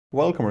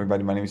Welcome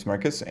everybody, my name is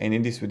Marcus, and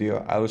in this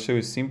video I will show you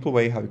a simple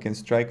way how you can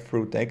strike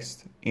through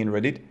text in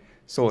Reddit.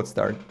 So let's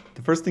start.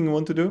 The first thing you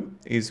want to do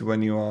is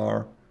when you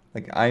are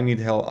like, I need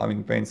help, I'm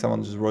in pain,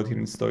 someone just wrote here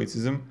in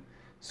Stoicism.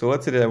 So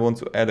let's say that I want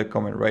to add a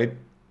comment, right?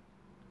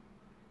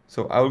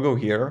 So I will go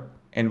here,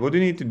 and what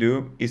you need to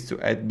do is to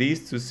add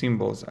these two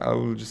symbols. I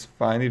will just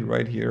find it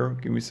right here.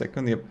 Give me a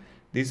second. Yep,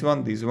 this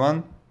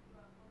one.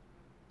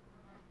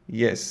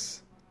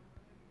 Yes.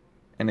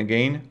 And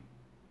again,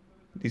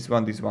 this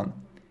one.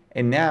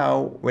 And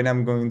now when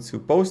I'm going to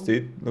post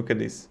it, look at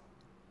this.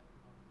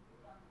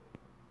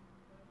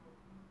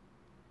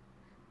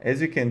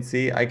 As you can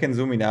see, I can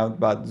zoom in out,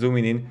 but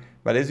zooming in.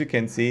 But as you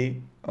can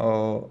see,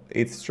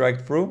 it's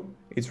strike through.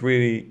 It's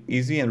really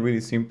easy and really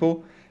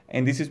simple.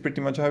 And this is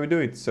pretty much how we do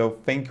it. So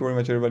thank you very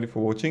much everybody for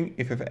watching.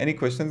 If you have any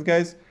questions,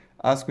 guys,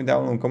 ask me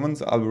down in the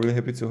comments. I'll be really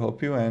happy to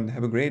help you, and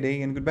have a great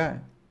day and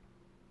goodbye.